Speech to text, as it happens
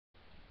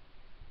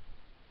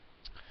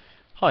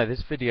Hi,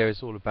 this video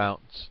is all about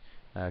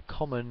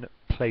common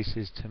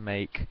places to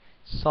make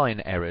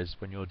sign errors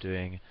when you're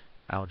doing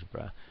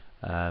algebra,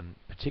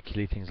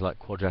 particularly things like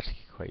quadratic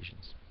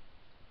equations.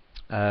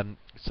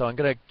 So I'm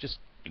going to just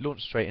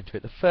launch straight into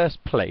it. The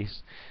first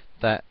place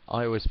that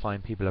I always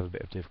find people have a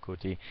bit of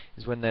difficulty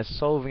is when they're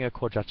solving a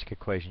quadratic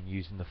equation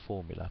using the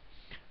formula.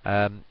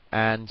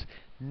 And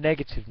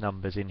negative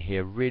numbers in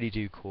here really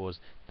do cause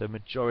the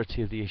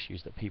majority of the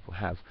issues that people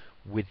have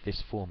with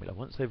this formula.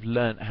 Once they've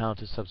learnt how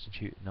to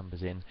substitute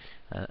numbers in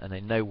and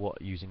they know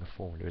what using a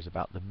formula is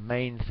about, the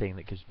main thing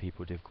that gives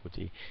people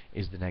difficulty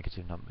is the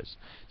negative numbers.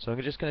 So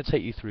I'm just going to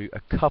take you through a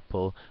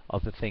couple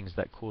of the things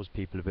that cause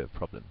people a bit of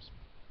problems.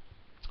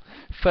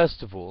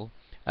 First of all,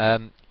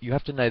 you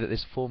have to know that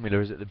this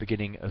formula is at the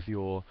beginning of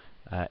your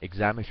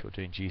exam if you're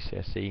doing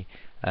GCSE,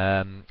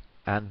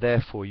 and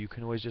therefore you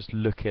can always just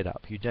look it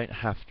up. You don't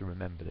have to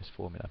remember this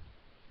formula.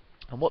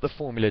 And what the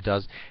formula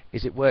does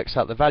is it works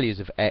out the values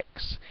of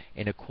x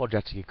in a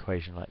quadratic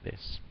equation like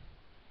this.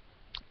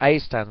 A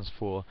stands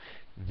for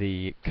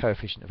the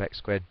coefficient of x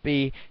squared,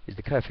 B is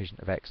the coefficient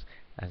of x,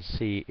 and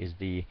C is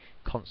the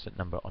constant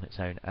number on its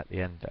own at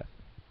the end there.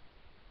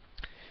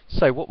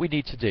 So what we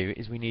need to do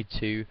is we need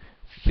to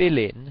fill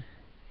in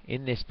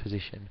this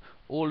position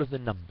all of the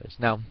numbers.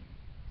 Now,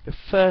 the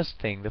first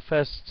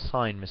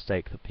sign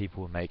mistake that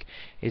people will make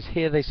is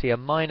here they see a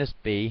minus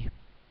b,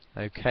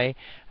 okay,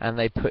 and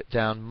they put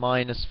down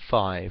minus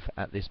 5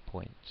 at this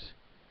point.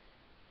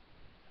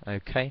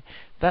 Okay,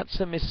 that's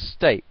a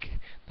mistake.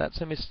 That's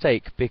a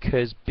mistake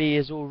because b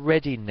is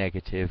already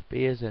negative.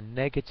 B is a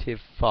negative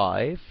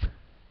 5,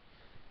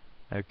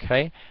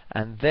 okay,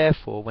 and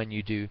therefore when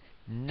you do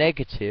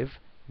negative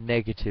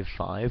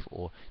 5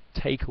 or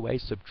take away,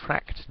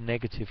 subtract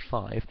negative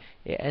 5,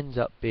 it ends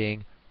up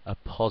being a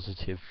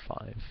positive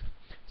 5.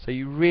 So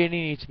you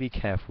really need to be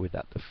careful with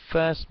that. The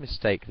first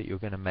mistake that you're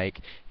going to make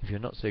if you're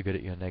not so good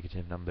at your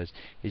negative numbers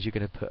is you're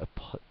going to put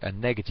a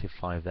negative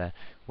 5 there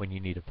when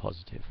you need a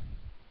positive.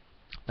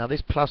 Now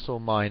this plus or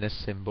minus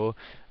symbol,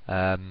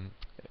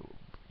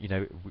 you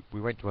know,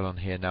 we won't dwell on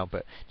here now,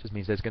 but it just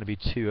means there's going to be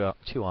two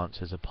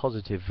answers, a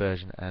positive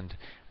version and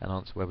an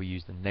answer where we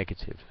use the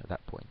negative at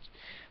that point.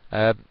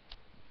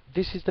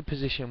 This is the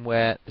position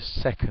where the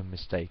second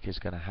mistake is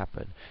going to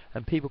happen,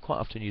 and people quite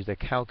often use their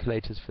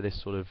calculators for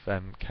this sort of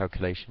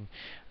calculation,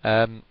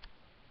 and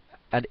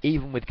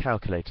even with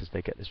calculators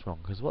they get this wrong,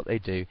 because what they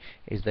do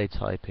is they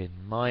type in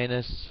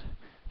minus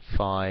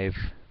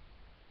 5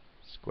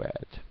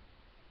 squared,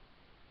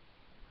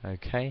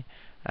 okay,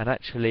 and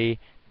actually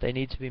they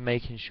need to be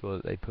making sure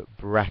that they put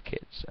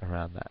brackets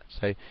around that.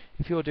 So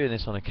if you're doing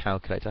this on a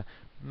calculator,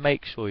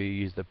 make sure you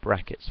use the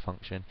brackets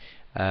function,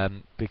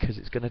 because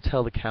it's going to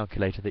tell the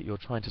calculator that you're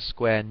trying to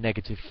square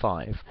negative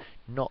 5,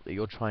 not that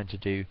you're trying to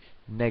do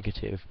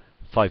negative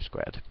 5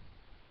 squared.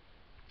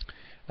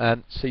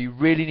 So you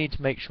really need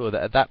to make sure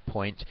that at that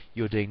point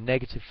you're doing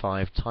negative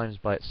 5 times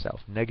by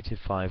itself. Negative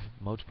 5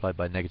 multiplied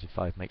by negative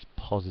 5 makes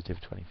positive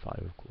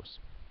 25, of course.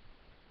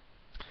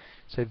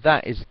 So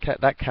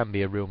that can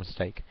be a real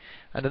mistake.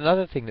 And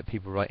another thing that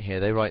people write here,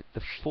 they write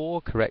the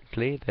 4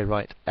 correctly, they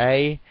write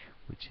A,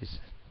 which is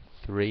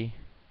 3,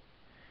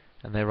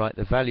 and they write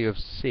the value of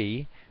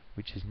C,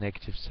 which is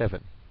negative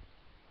 7.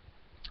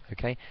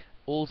 Okay,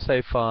 all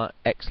so far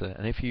excellent,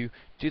 and if you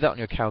do that on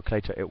your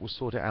calculator it will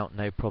sort it out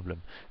no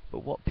problem.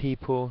 But what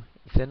people,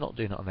 if they're not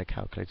doing it on their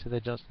calculator, they're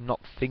just not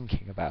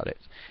thinking about it,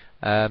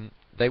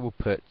 they will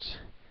put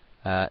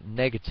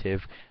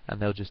negative,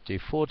 and they'll just do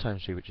 4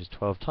 times 3, which is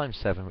 12, times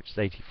 7, which is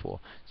 84.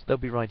 So they'll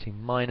be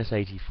writing minus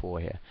 84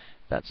 here.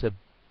 That's a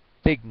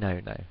big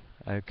no-no.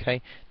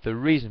 Okay, the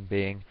reason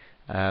being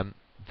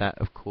that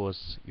of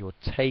course you're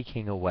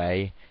taking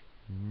away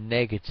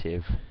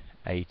negative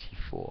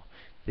 84.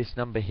 This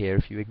number here,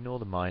 if you ignore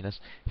the minus,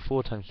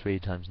 4 times 3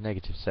 times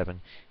negative 7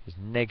 is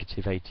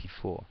negative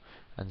 84.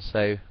 And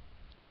so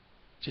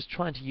just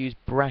trying to use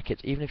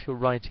brackets, even if you're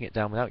writing it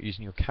down without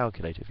using your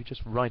calculator, if you're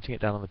just writing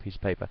it down on the piece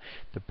of paper,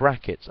 the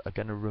brackets are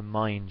going to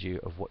remind you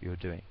of what you're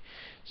doing.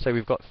 So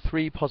we've got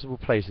 3 possible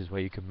places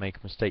where you can make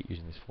a mistake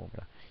using this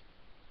formula.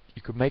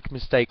 You could make a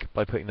mistake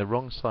by putting the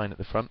wrong sign at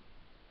the front.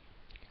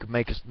 You could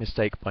make a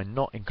mistake by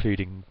not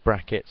including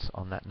brackets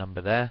on that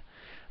number there,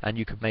 and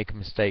you could make a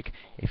mistake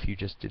if you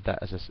just did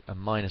that as a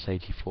minus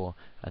 84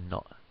 and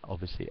not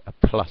obviously a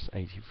plus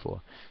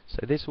 84.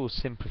 So this all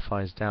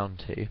simplifies down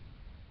to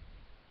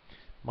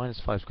minus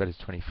 5 squared is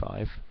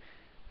 25,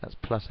 that's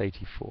plus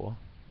 84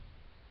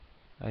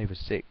 over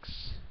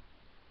 6,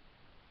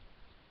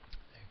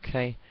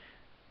 okay,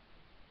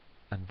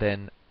 and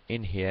then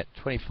in here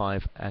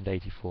 25 and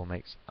 84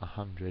 makes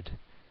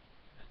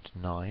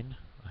 109,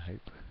 I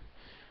hope.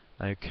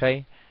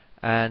 Okay,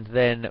 and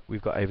then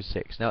we've got over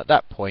 6. Now at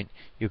that point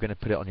you're going to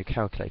put it on your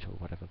calculator or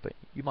whatever, but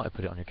you might have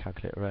put it on your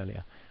calculator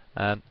earlier.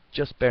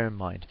 Just bear in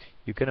mind,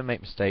 you're going to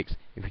make mistakes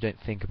if you don't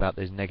think about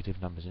those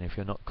negative numbers, and if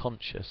you're not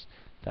conscious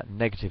that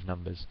negative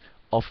numbers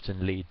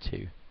often lead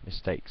to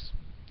mistakes.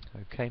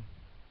 Okay.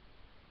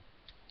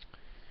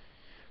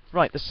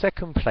 Right, the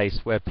second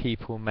place where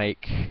people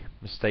make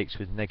mistakes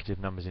with negative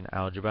numbers in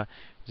algebra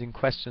is in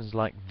questions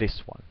like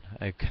this one.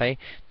 Okay,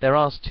 they're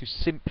asked to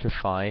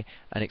simplify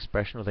an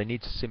expression, or they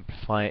need to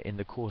simplify it in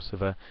the course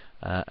of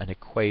an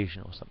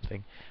equation or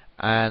something,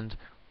 and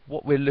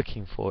what we're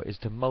looking for is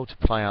to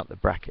multiply out the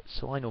brackets.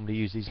 So I normally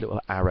use these little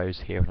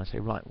arrows here, and I say,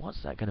 right,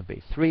 what's that going to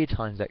be? 3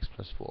 times x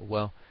plus 4.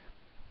 Well,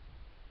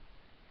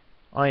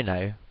 I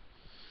know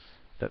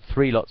that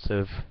 3 lots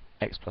of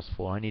x plus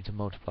 4, I need to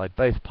multiply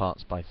both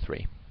parts by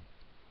 3.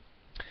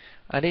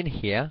 And in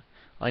here,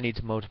 I need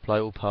to multiply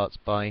all parts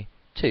by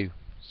 2.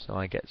 So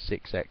I get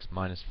 6x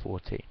minus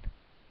 14.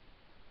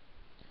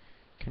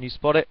 Can you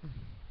spot it?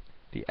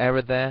 The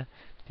error there?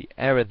 The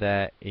error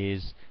there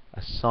is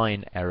a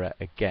sign error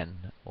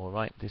again.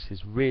 Alright, this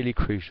is really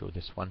crucial,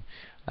 this one.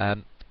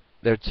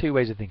 There are two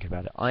ways of thinking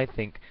about it. I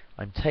think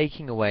I'm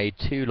taking away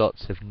 2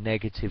 lots of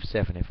negative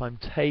 7. If I'm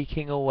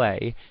taking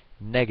away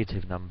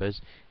negative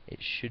numbers, it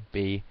should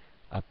be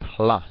a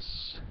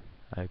plus.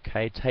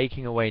 Okay,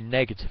 taking away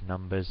negative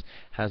numbers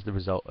has the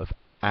result of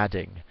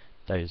adding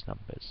those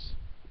numbers.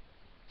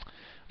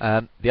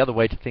 The other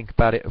way to think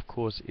about it, of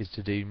course, is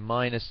to do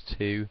minus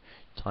 2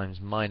 times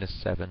minus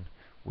 7,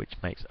 which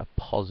makes a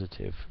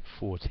positive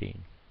 14.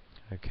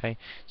 Okay,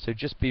 so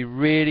just be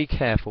really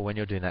careful when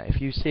you're doing that.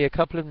 If you see a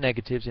couple of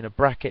negatives in a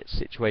bracket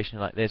situation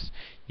like this,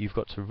 you've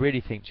got to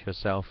really think to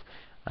yourself,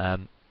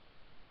 am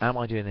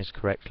I doing this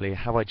correctly?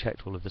 Have I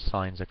checked all of the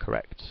signs are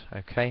correct?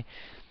 Okay.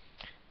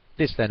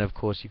 This then, of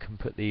course, you can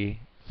put the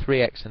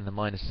 3x and the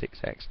minus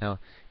 6x. Now,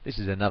 this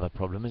is another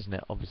problem, isn't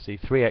it? Obviously,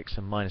 3x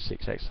and minus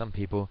 6x, some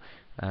people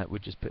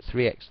would just put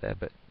 3x there,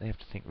 but they have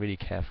to think really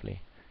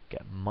carefully.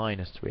 Get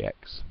minus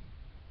 3x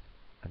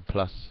and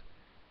plus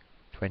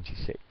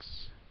 26.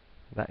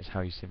 That is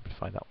how you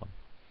simplify that one.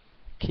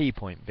 Key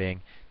point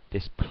being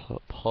this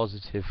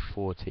positive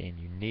 14.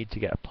 You need to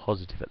get a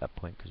positive at that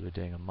point because we're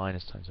doing a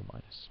minus times a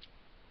minus.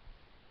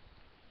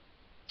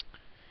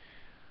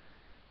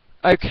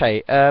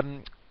 Okay,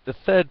 the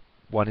third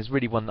one is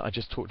really one that I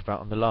just talked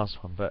about on the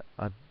last one, but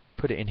I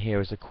put it in here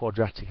as a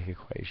quadratic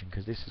equation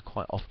because this is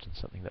quite often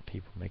something that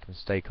people make a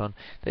mistake on.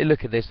 They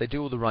look at this, they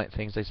do all the right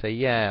things, they say,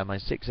 yeah, my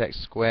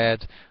 6x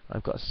squared,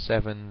 I've got a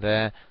 7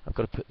 there, I've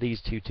got to put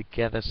these two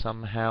together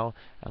somehow,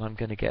 and I'm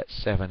going to get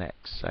 7x,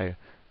 so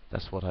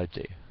that's what I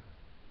do.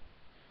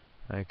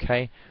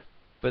 Okay,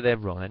 but they're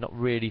wrong, they're not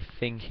really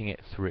thinking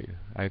it through.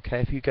 Okay,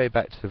 if you go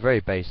back to the very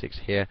basics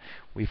here,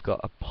 we've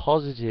got a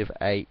positive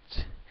 8,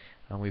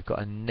 and we've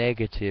got a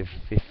negative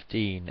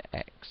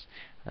 15x.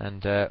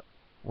 And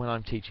when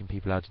I'm teaching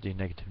people how to do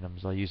negative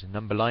numbers, I use a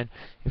number line.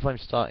 If I'm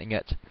starting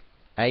at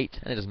 8,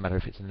 and it doesn't matter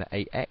if it's in the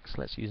 8x,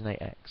 let's use an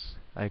 8x.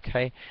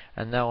 Okay,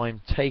 and now I'm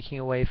taking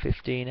away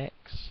 15x.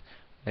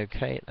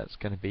 Okay, that's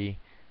going to be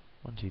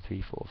 1, 2,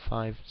 3, 4,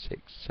 5,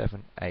 6,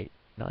 7, 8,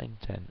 9,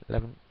 10,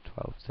 11,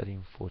 12,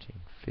 13, 14,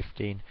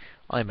 15.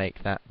 I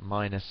make that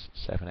minus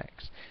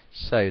 7x.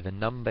 So the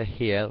number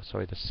here,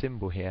 sorry, the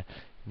symbol here,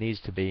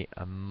 needs to be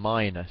a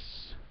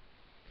minus.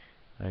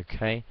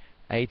 Okay,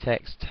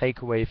 8x,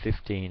 take away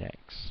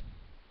 15x.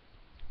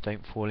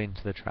 Don't fall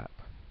into the trap.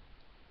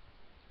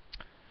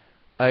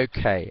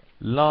 Okay,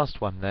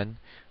 last one then,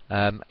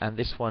 and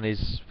this one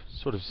is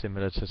sort of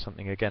similar to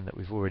something again that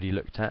we've already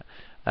looked at.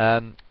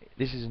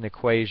 This is an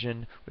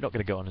equation. We're not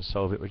going to go on and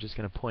solve it, we're just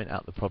going to point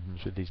out the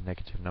problems with these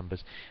negative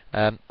numbers.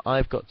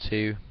 I've got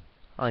to,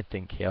 I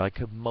think here, I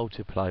could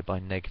multiply by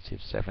negative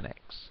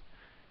 7x.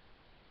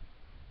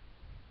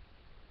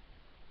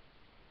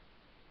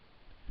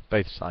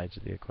 Both sides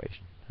of the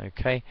equation.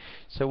 Okay,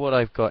 so what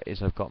I've got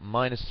is I've got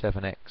minus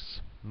 7x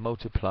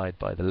multiplied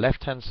by the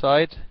left hand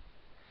side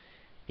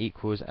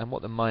equals, and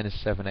what the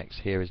minus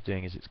 7x here is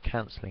doing is it's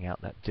cancelling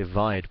out that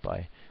divide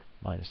by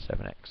minus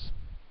 7x.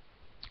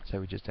 So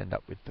we just end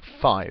up with the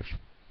 5.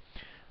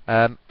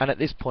 And at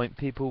this point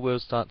people will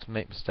start to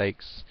make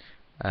mistakes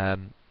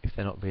if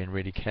they're not being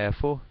really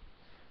careful.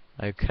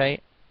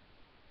 Okay,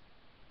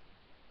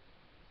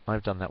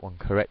 I've done that one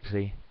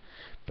correctly,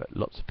 but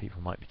lots of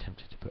people might be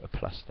tempted to put a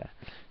plus there.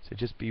 So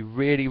just be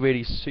really,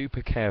 really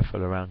super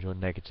careful around your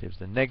negatives.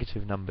 The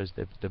negative numbers,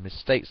 the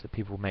mistakes that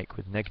people make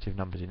with negative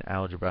numbers in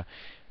algebra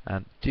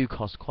do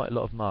cost quite a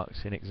lot of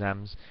marks in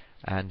exams,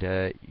 and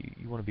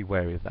you want to be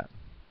wary of that.